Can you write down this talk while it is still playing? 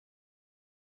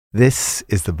This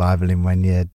is the Bible in 1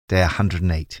 year, day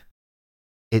 108.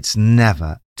 It's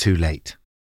never too late.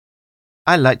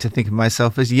 I like to think of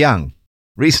myself as young.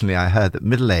 Recently I heard that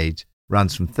middle age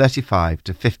runs from 35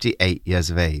 to 58 years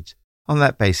of age. On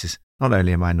that basis, not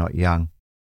only am I not young,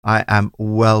 I am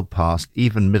well past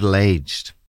even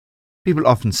middle-aged. People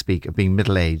often speak of being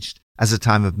middle-aged as a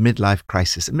time of midlife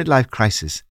crisis. A midlife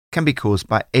crisis can be caused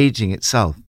by aging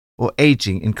itself, or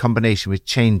aging in combination with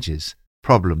changes,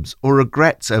 problems, or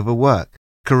regrets over work,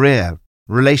 career,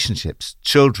 relationships,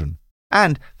 children,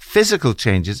 and physical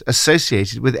changes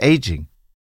associated with aging.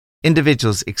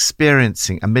 Individuals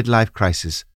experiencing a midlife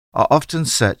crisis are often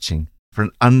searching for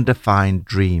an undefined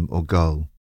dream or goal.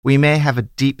 We may have a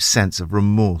deep sense of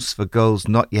remorse for goals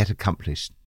not yet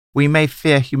accomplished. We may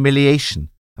fear humiliation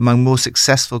among more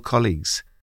successful colleagues.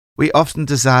 We often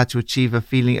desire to achieve a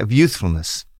feeling of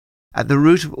youthfulness. At the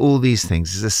root of all these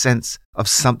things is a sense of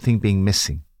something being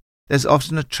missing. There's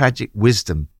often a tragic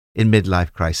wisdom in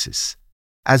midlife crisis,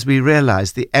 as we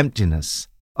realize the emptiness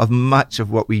of much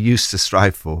of what we used to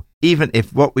strive for, even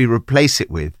if what we replace it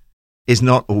with is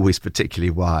not always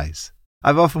particularly wise.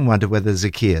 I've often wondered whether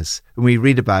Zacchaeus, whom we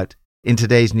read about in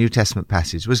today's New Testament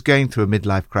passage, was going through a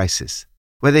midlife crisis.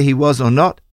 Whether he was or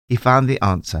not, he found the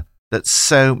answer that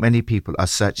so many people are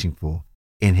searching for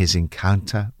in his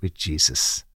encounter with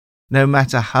Jesus. No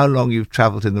matter how long you've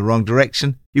traveled in the wrong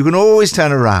direction, you can always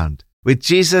turn around. With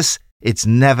Jesus, it's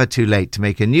never too late to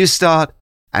make a new start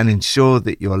and ensure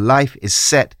that your life is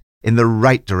set in the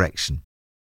right direction.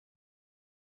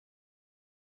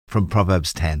 From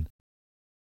Proverbs 10.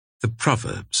 The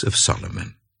Proverbs of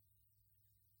Solomon.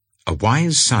 A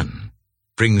wise son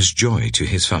brings joy to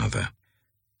his father,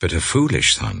 but a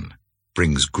foolish son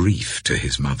brings grief to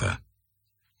his mother.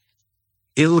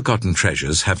 Ill-gotten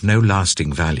treasures have no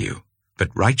lasting value,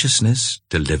 but righteousness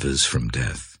delivers from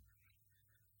death.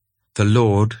 The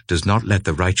Lord does not let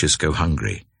the righteous go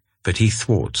hungry, but he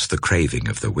thwarts the craving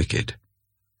of the wicked.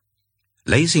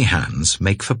 Lazy hands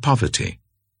make for poverty,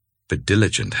 but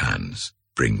diligent hands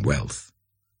bring wealth.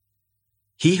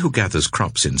 He who gathers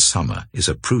crops in summer is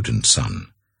a prudent son,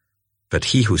 but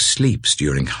he who sleeps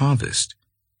during harvest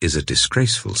is a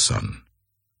disgraceful son.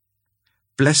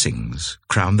 Blessings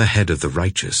crown the head of the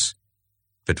righteous,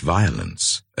 but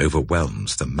violence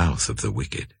overwhelms the mouth of the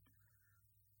wicked.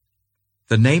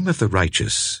 The name of the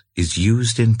righteous is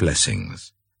used in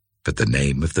blessings, but the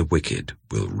name of the wicked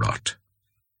will rot.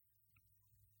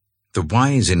 The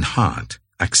wise in heart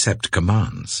accept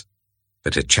commands,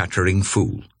 but a chattering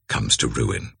fool comes to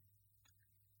ruin.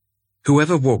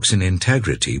 Whoever walks in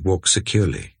integrity walks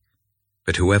securely,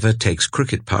 but whoever takes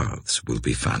crooked paths will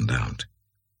be found out.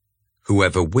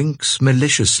 Whoever winks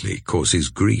maliciously causes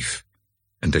grief,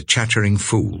 and a chattering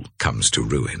fool comes to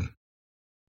ruin.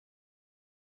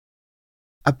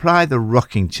 Apply the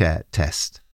rocking chair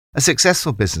test. A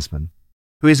successful businessman,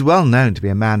 who is well known to be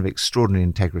a man of extraordinary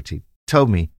integrity, told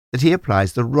me that he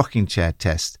applies the rocking chair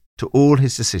test to all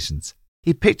his decisions.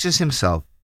 He pictures himself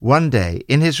one day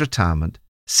in his retirement,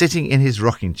 sitting in his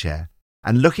rocking chair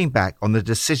and looking back on the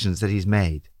decisions that he's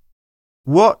made.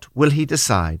 What will he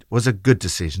decide was a good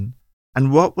decision,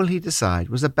 and what will he decide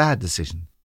was a bad decision?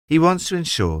 He wants to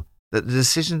ensure that the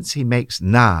decisions he makes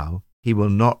now he will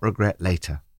not regret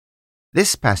later.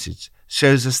 This passage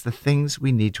shows us the things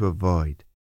we need to avoid,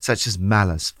 such as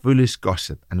malice, foolish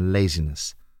gossip, and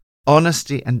laziness.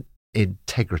 Honesty and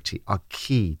integrity are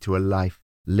key to a life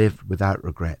lived without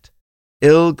regret.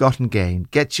 Ill-gotten gain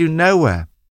gets you nowhere.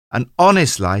 An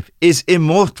honest life is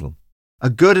immortal. A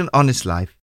good and honest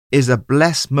life is a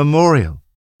blessed memorial.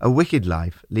 A wicked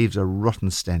life leaves a rotten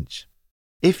stench.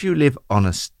 If you live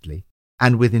honestly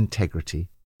and with integrity,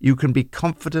 you can be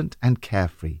confident and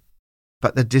carefree.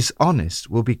 But the dishonest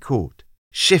will be caught.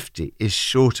 Shifty is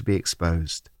sure to be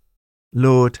exposed.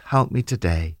 Lord, help me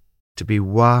today to be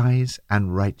wise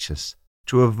and righteous,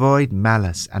 to avoid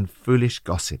malice and foolish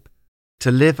gossip,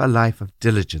 to live a life of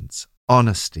diligence,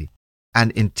 honesty,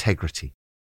 and integrity.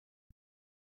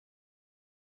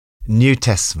 New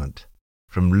Testament,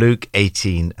 from Luke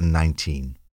 18 and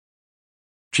 19.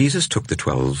 Jesus took the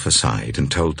 12 aside and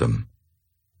told them,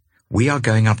 "We are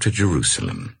going up to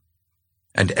Jerusalem,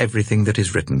 and everything that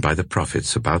is written by the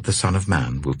prophets about the Son of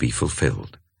Man will be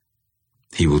fulfilled.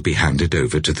 He will be handed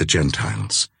over to the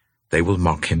Gentiles. They will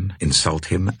mock him, insult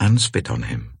him, and spit on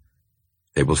him.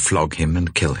 They will flog him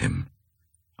and kill him.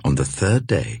 On the third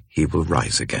day he will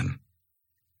rise again."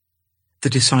 The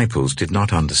disciples did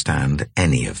not understand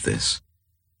any of this.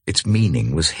 Its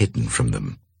meaning was hidden from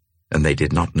them, and they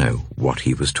did not know what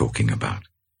he was talking about.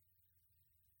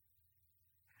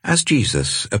 As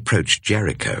Jesus approached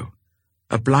Jericho,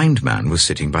 a blind man was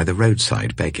sitting by the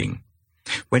roadside begging.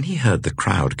 When he heard the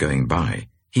crowd going by,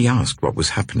 he asked what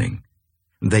was happening.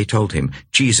 They told him,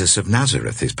 "Jesus of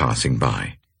Nazareth is passing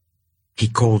by." He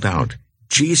called out,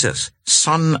 "Jesus,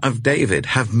 Son of David,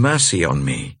 have mercy on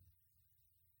me."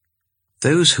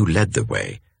 Those who led the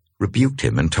way rebuked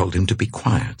him and told him to be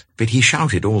quiet, but he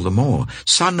shouted all the more,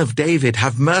 "Son of David,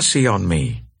 have mercy on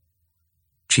me."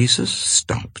 Jesus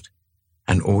stopped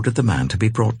and ordered the man to be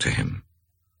brought to him.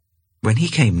 When he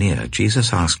came near,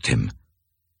 Jesus asked him,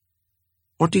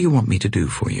 "What do you want me to do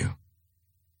for you?"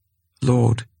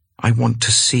 "Lord, I want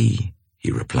to see," he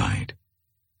replied.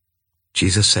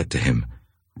 Jesus said to him,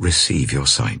 "Receive your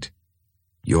sight.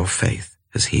 Your faith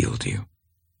has healed you."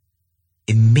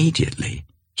 Immediately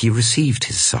he received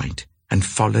his sight and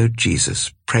followed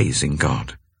Jesus, praising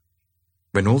God.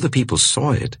 When all the people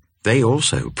saw it, they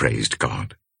also praised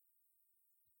God.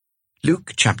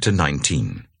 Luke chapter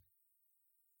 19.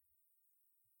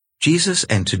 Jesus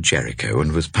entered Jericho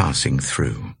and was passing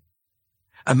through.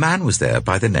 A man was there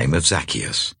by the name of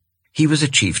Zacchaeus. He was a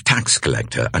chief tax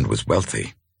collector and was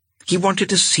wealthy. He wanted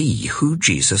to see who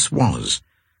Jesus was,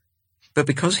 but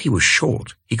because he was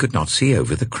short, he could not see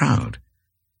over the crowd.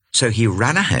 So he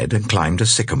ran ahead and climbed a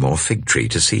sycamore fig tree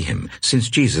to see him, since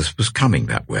Jesus was coming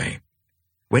that way.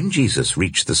 When Jesus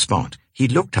reached the spot, he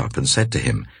looked up and said to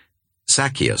him,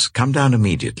 "Zacchaeus, come down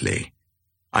immediately.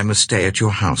 I must stay at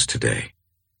your house today."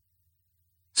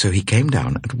 So he came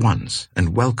down at once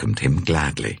and welcomed him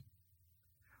gladly.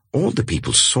 All the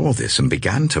people saw this and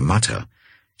began to mutter,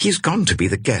 "He's gone to be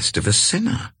the guest of a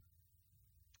sinner."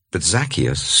 But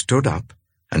Zacchaeus stood up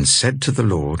and said to the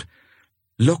Lord,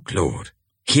 "Look, Lord,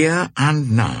 here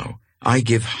and now I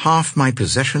give half my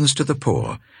possessions to the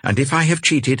poor, and if I have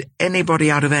cheated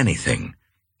anybody out of anything,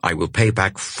 I will pay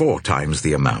back 4 times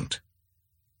the amount."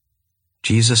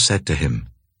 Jesus said to him,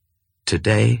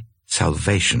 "Today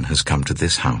salvation has come to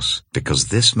this house, because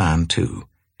this man too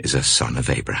is a son of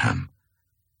Abraham.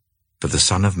 For the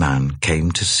Son of Man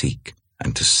came to seek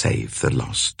and to save the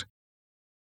lost."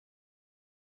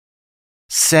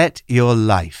 Set your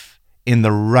life in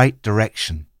the right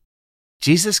direction.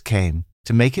 Jesus came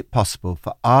to make it possible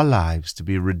for our lives to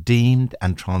be redeemed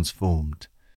and transformed.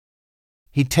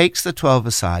 He takes the 12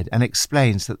 aside and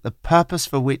explains that the purpose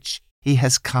for which he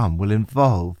has come will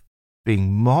involve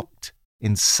being mocked,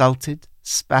 insulted,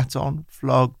 spat on,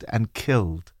 flogged, and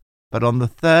killed. But on the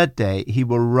 3rd day he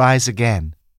will rise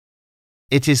again.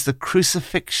 It is the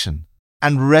crucifixion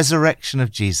and resurrection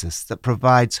of Jesus that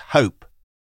provides hope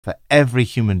for every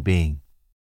human being.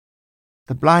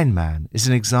 The blind man is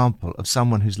an example of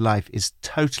someone whose life is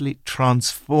totally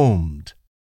transformed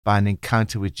by an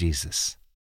encounter with Jesus.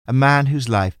 A man whose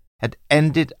life had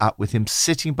ended up with him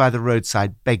sitting by the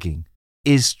roadside begging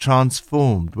is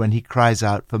transformed when he cries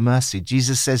out for mercy.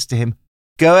 Jesus says to him,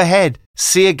 "Go ahead,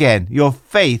 see again. Your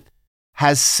faith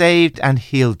has saved and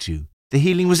healed you." The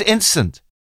healing was instant.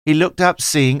 He looked up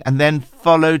seeing and then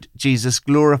followed Jesus,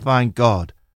 glorifying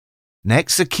God.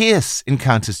 Next, Zacchaeus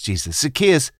encounters Jesus.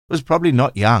 Zacchaeus was probably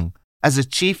not young. As a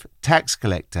chief tax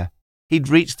collector, he'd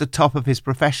reached the top of his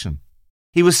profession.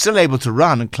 He was still able to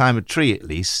run and climb a tree at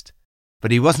least, but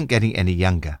he wasn't getting any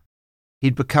younger.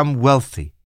 He'd become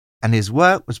wealthy, and his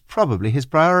work was probably his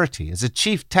priority. As a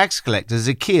chief tax collector,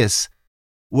 Zacchaeus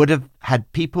would have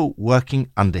had people working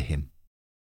under him.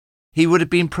 He would have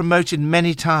been promoted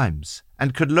many times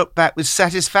and could look back with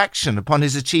satisfaction upon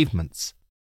his achievements.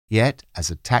 Yet, as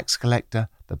a tax collector,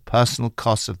 the personal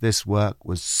cost of this work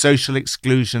was social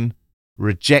exclusion,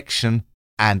 rejection,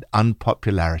 and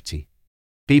unpopularity.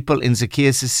 People in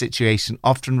Zacchaeus' situation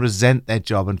often resent their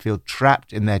job and feel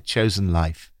trapped in their chosen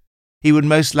life. He would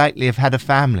most likely have had a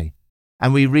family,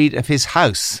 and we read of his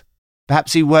house.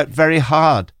 Perhaps he worked very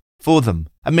hard for them.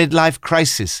 A midlife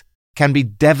crisis can be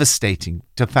devastating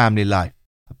to family life.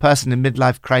 A person in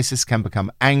midlife crisis can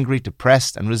become angry,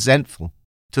 depressed, and resentful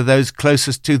to those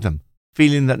closest to them,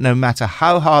 feeling that no matter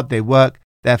how hard they work,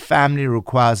 their family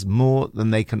requires more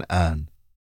than they can earn.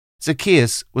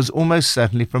 Zacchaeus was almost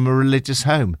certainly from a religious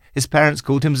home. His parents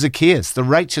called him Zacchaeus, the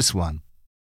righteous one.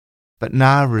 But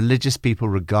now religious people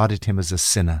regarded him as a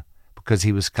sinner because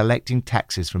he was collecting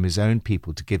taxes from his own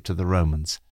people to give to the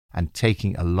Romans and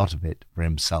taking a lot of it for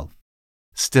himself.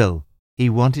 Still, he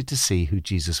wanted to see who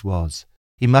Jesus was.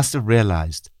 He must have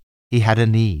realized he had a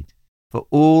need. For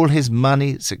all his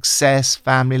money, success,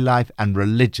 family life, and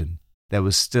religion, there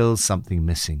was still something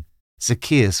missing.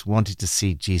 Zacchaeus wanted to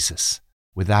see Jesus,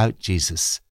 without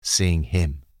Jesus seeing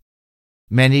him.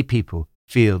 Many people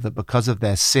feel that because of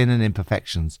their sin and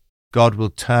imperfections, God will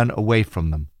turn away from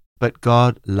them. But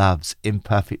God loves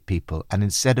imperfect people, and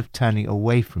instead of turning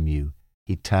away from you,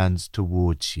 he turns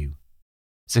towards you.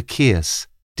 Zacchaeus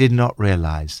did not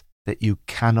realize that you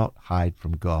cannot hide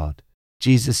from God.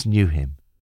 Jesus knew him,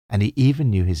 and he even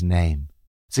knew his name.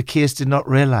 Zacchaeus did not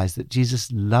realize that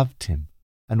Jesus loved him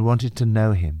and wanted to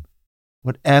know him.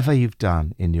 Whatever you've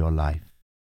done in your life,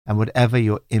 and whatever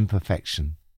your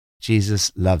imperfection,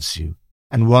 Jesus loves you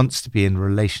and wants to be in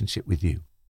relationship with you.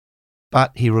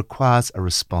 But he requires a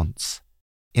response.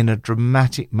 In a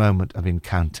dramatic moment of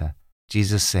encounter,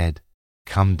 Jesus said,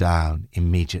 "Come down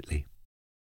immediately."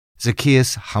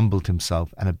 Zacchaeus humbled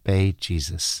himself and obeyed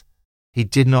Jesus. He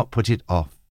did not put it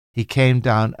off. He came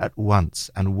down at once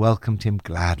and welcomed him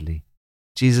gladly.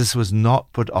 Jesus was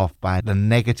not put off by the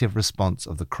negative response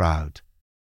of the crowd.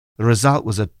 The result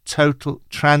was a total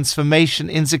transformation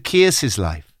in Zacchaeus'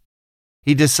 life.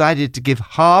 He decided to give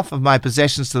half of my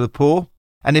possessions to the poor,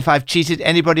 and if I've cheated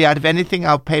anybody out of anything,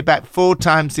 I'll pay back 4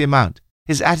 times the amount.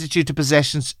 His attitude to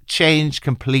possessions changed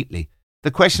completely. The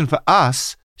question for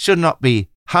us should not be,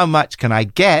 how much can I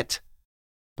get,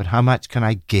 but how much can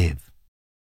I give?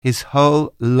 His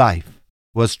whole life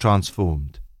was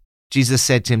transformed. Jesus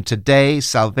said to him, "Today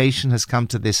salvation has come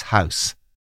to this house."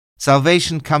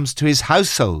 Salvation comes to his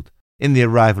household in the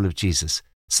arrival of Jesus.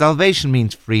 Salvation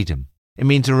means freedom. It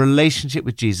means a relationship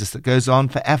with Jesus that goes on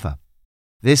forever.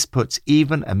 This puts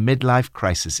even a midlife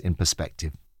crisis in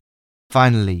perspective.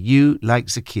 Finally, you, like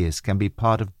Zacchaeus, can be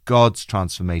part of God's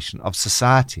transformation of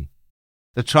society.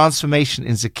 The transformation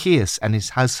in Zacchaeus and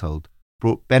his household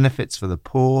brought benefits for the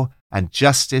poor and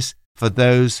justice for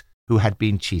those who had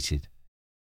been cheated.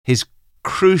 His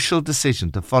crucial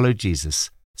decision to follow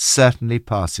Jesus certainly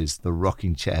passes the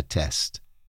rocking chair test.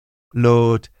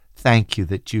 Lord, thank you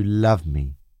that you love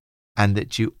me and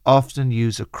that you often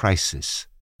use a crisis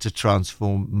to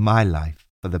transform my life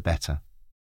for the better.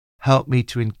 Help me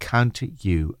to encounter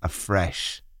you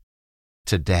afresh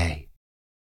today.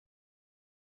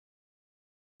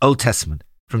 Old Testament,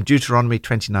 from Deuteronomy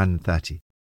 29 and 30.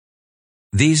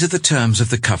 These are the terms of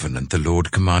the covenant the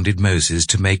Lord commanded Moses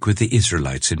to make with the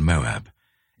Israelites in Moab,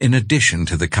 in addition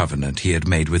to the covenant he had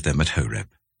made with them at Horeb.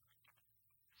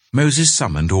 Moses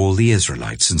summoned all the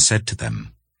Israelites and said to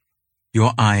them,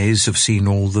 "Your eyes have seen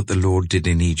all that the Lord did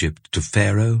in Egypt to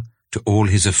Pharaoh, to all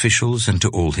his officials, and to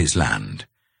all his land.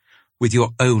 With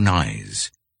your own eyes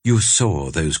you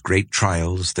saw those great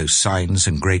trials, those signs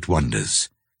and great wonders.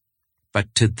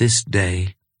 But to this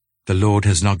day the Lord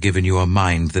has not given you a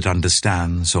mind that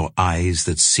understands, or eyes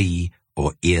that see,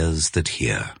 or ears that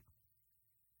hear.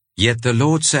 Yet the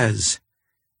Lord says,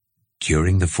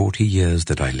 during the 40 years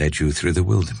that I led you through the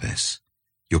wilderness,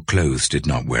 your clothes did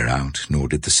not wear out, nor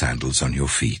did the sandals on your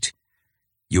feet.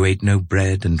 You ate no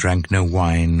bread and drank no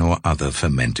wine or other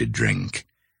fermented drink.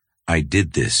 I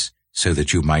did this so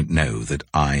that you might know that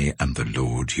I am the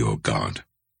Lord your God."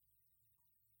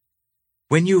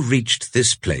 When you reached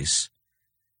this place,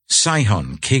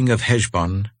 Sihon, king of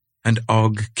Heshbon, and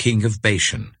Og, king of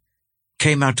Bashan,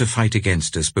 came out to fight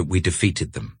against us, but we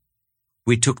defeated them.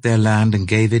 We took their land and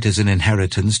gave it as an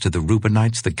inheritance to the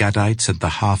Reubenites, the Gadites, and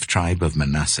the half-tribe of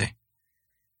Manasseh.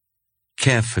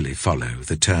 Carefully follow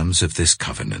the terms of this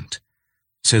covenant,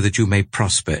 so that you may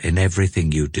prosper in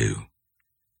everything you do.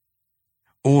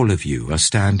 All of you are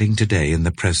standing today in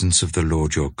the presence of the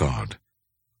Lord your God.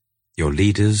 Your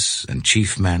leaders and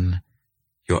chief men,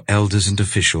 your elders and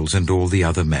officials, and all the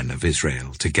other men of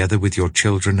Israel, together with your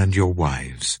children and your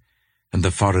wives, and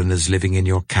the foreigners living in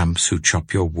your camps who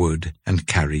chop your wood and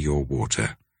carry your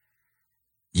water.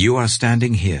 You are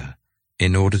standing here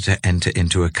in order to enter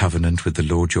into a covenant with the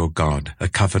Lord your God, a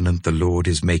covenant the Lord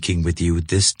is making with you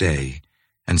this day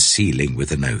and sealing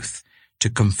with an oath, to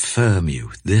confirm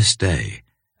you this day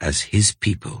as his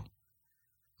people,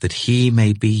 that he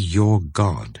may be your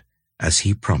God as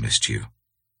he promised you,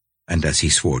 and as he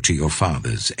swore to your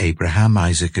fathers, Abraham,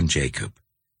 Isaac, and Jacob.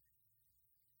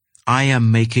 I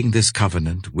am making this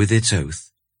covenant with its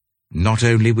oath, not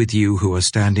only with you who are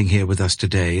standing here with us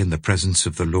today in the presence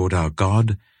of the Lord our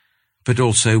God, but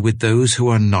also with those who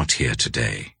are not here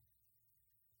today.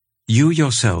 You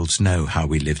yourselves know how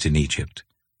we lived in Egypt,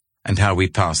 and how we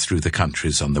passed through the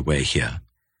countries on the way here.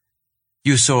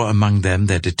 You saw among them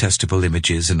their detestable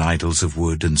images and idols of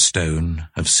wood and stone,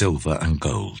 of silver and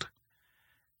gold.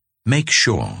 Make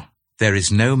sure there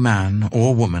is no man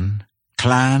or woman,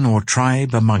 clan or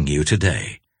tribe among you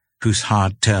today whose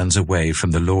heart turns away from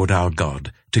the Lord our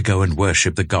God to go and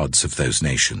worship the gods of those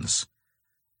nations.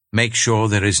 Make sure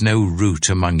there is no root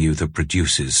among you that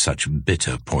produces such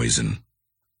bitter poison.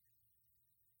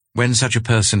 When such a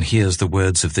person hears the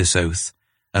words of this oath,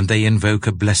 and they invoke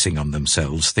a blessing on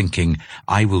themselves, thinking,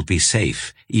 I will be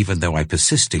safe, even though I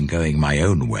persist in going my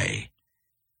own way,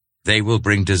 they will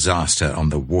bring disaster on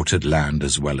the watered land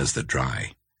as well as the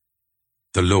dry.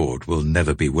 The Lord will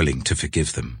never be willing to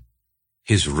forgive them.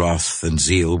 His wrath and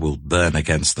zeal will burn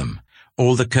against them.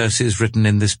 All the curses written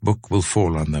in this book will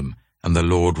fall on them, and the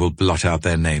Lord will blot out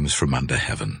their names from under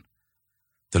heaven.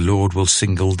 The Lord will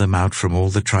single them out from all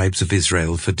the tribes of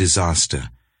Israel for disaster,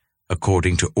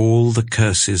 according to all the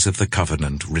curses of the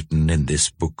covenant written in this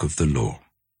book of the law.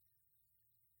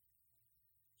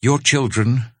 Your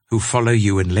children, who follow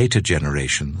you in later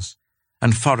generations,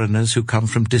 and foreigners who come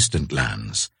from distant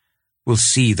lands, will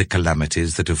see the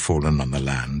calamities that have fallen on the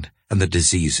land and the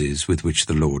diseases with which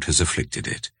the Lord has afflicted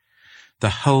it. The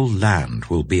whole land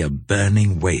will be a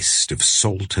burning waste of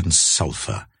salt and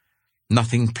sulfur,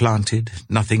 nothing planted,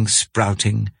 nothing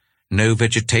sprouting, no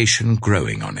vegetation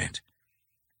growing on it.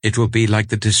 It will be like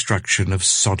the destruction of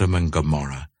Sodom and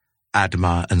Gomorrah,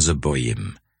 Admah and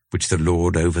Zeboim, which the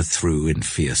Lord overthrew in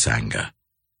fierce anger.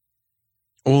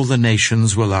 All the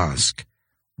nations will ask,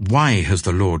 "Why has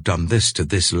the Lord done this to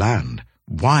this land?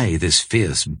 Why this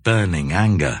fierce burning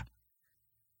anger?"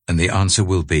 And the answer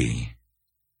will be,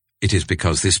 "It is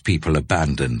because this people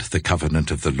abandoned the covenant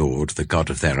of the Lord, the God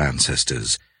of their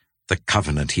ancestors, the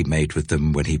covenant he made with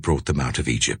them when he brought them out of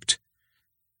Egypt.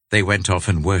 They went off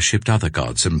and worshipped other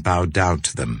gods and bowed down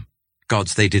to them,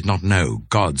 gods they did not know,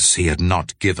 gods he had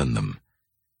not given them.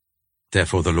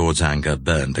 Therefore the Lord's anger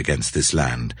burned against this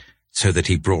land, so that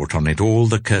he brought on it all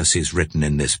the curses written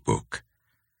in this book.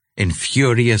 In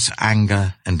furious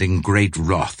anger and in great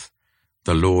wrath,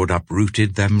 the Lord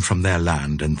uprooted them from their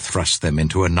land and thrust them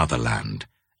into another land,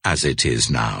 as it is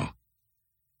now.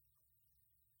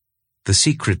 The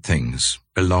secret things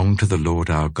belong to the Lord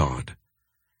our God,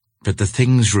 but the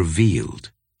things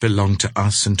revealed belong to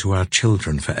us and to our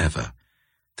children forever,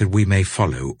 that we may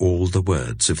follow all the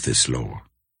words of this law.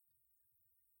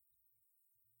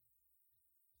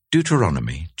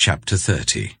 Deuteronomy chapter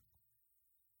 30.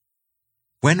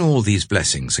 When all these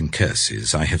blessings and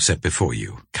curses I have set before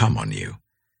you come on you,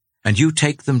 and you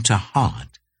take them to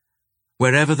heart,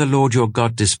 wherever the Lord your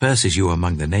God disperses you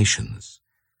among the nations,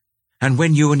 and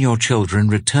when you and your children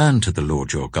return to the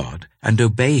Lord your God, and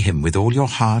obey him with all your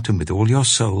heart and with all your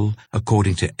soul,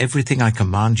 according to everything I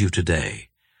command you today,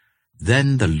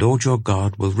 then the Lord your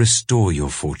God will restore your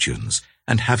fortunes,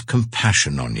 and have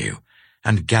compassion on you,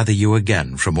 and gather you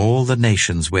again from all the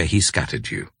nations where he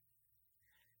scattered you.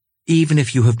 Even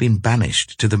if you have been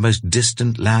banished to the most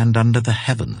distant land under the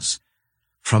heavens,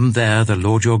 from there the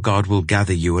Lord your God will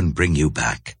gather you and bring you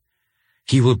back.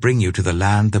 He will bring you to the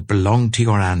land that belonged to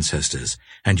your ancestors,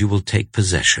 and you will take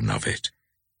possession of it.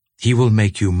 He will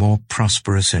make you more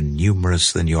prosperous and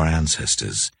numerous than your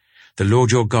ancestors. The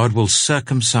Lord your God will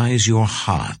circumcise your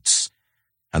hearts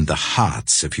and the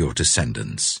hearts of your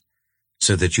descendants,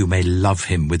 so that you may love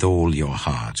him with all your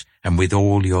heart and with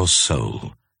all your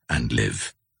soul, and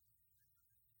live.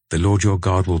 The Lord your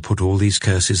God will put all these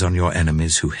curses on your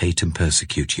enemies who hate and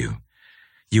persecute you.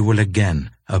 You will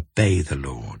again obey the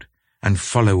Lord, and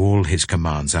follow all his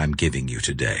commands I am giving you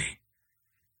today.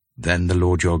 Then the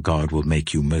Lord your God will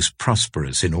make you most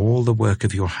prosperous in all the work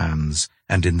of your hands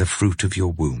and in the fruit of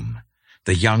your womb,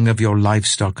 the young of your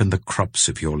livestock and the crops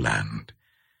of your land.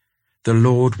 The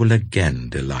Lord will again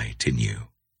delight in you,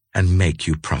 and make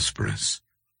you prosperous,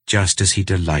 just as he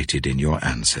delighted in your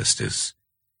ancestors.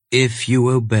 If you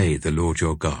obey the Lord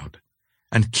your God,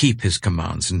 and keep his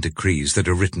commands and decrees that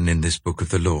are written in this book of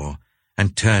the law,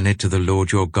 and turn it to the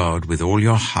Lord your God with all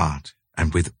your heart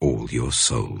and with all your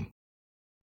soul.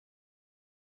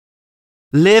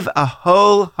 Live a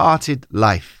wholehearted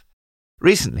life.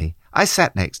 Recently, I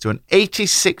sat next to an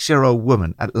 86-year-old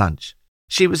woman at lunch.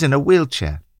 She was in a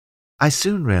wheelchair. I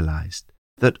soon realized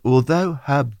that although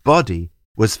her body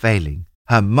was failing,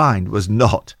 her mind was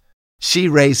not. She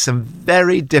raised some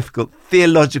very difficult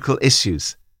theological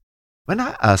issues. When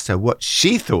I asked her what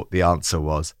she thought the answer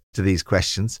was to these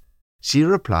questions, she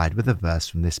replied with a verse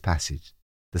from this passage.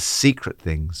 The secret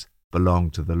things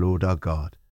belong to the Lord our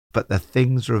God, but the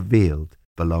things revealed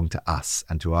belong to us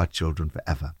and to our children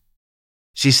forever.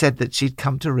 She said that she'd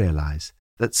come to realize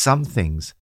that some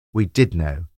things we did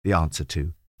know the answer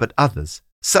to, but others,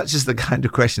 such as the kind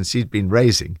of questions she'd been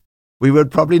raising, we would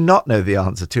probably not know the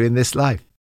answer to in this life.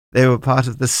 They were part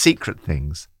of the secret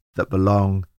things that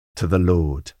belong to the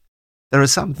Lord. There are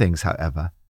some things,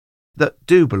 however, that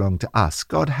do belong to us.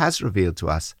 God has revealed to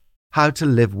us how to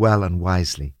live well and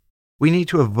wisely. We need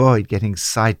to avoid getting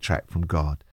sidetracked from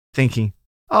God, thinking,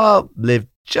 I'll live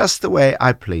just the way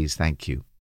I please, thank you,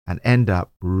 and end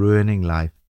up ruining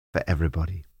life for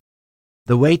everybody.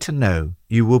 The way to know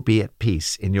you will be at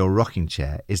peace in your rocking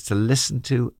chair is to listen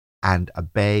to and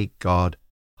obey God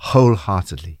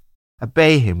wholeheartedly.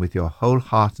 Obey him with your whole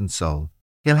heart and soul.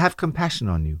 He'll have compassion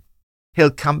on you.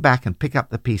 He'll come back and pick up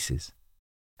the pieces.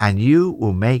 And you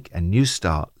will make a new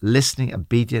start, listening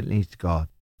obediently to God.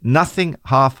 Nothing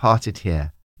half-hearted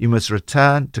here. You must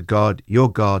return to God,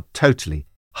 your God, totally,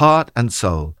 heart and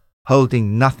soul,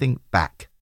 holding nothing back.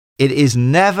 It is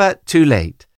never too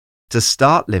late to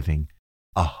start living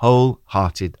a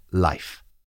wholehearted life.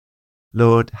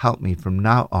 Lord, help me from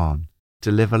now on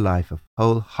to live a life of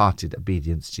wholehearted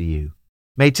obedience to you.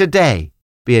 May today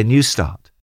be a new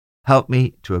start. Help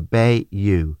me to obey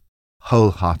you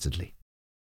wholeheartedly.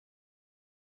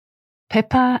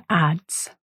 Pippa adds,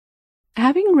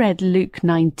 having read Luke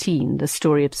 19, the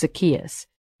story of Zacchaeus,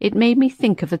 it made me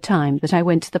think of the time that I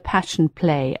went to the Passion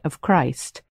Play of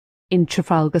Christ in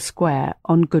Trafalgar Square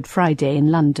on Good Friday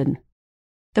in London.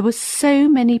 There were so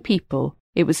many people,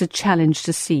 it was a challenge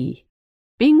to see.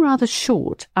 Being rather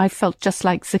short, I felt just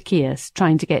like Zacchaeus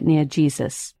trying to get near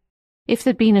Jesus. If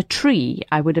there'd been a tree,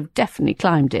 I would have definitely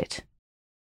climbed it.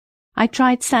 I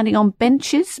tried standing on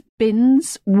benches,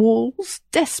 bins, walls,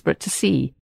 desperate to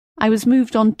see. I was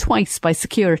moved on twice by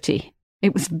security.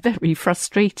 It was very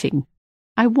frustrating.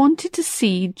 I wanted to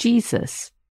see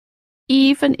Jesus,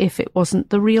 even if it wasn't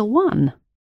the real one.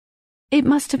 It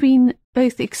must have been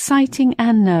both exciting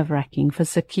and nerve-wracking for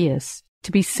Zacchaeus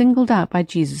to be singled out by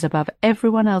Jesus above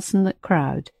everyone else in the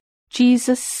crowd.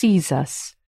 Jesus sees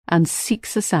us and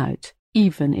seeks us out,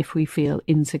 even if we feel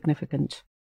insignificant.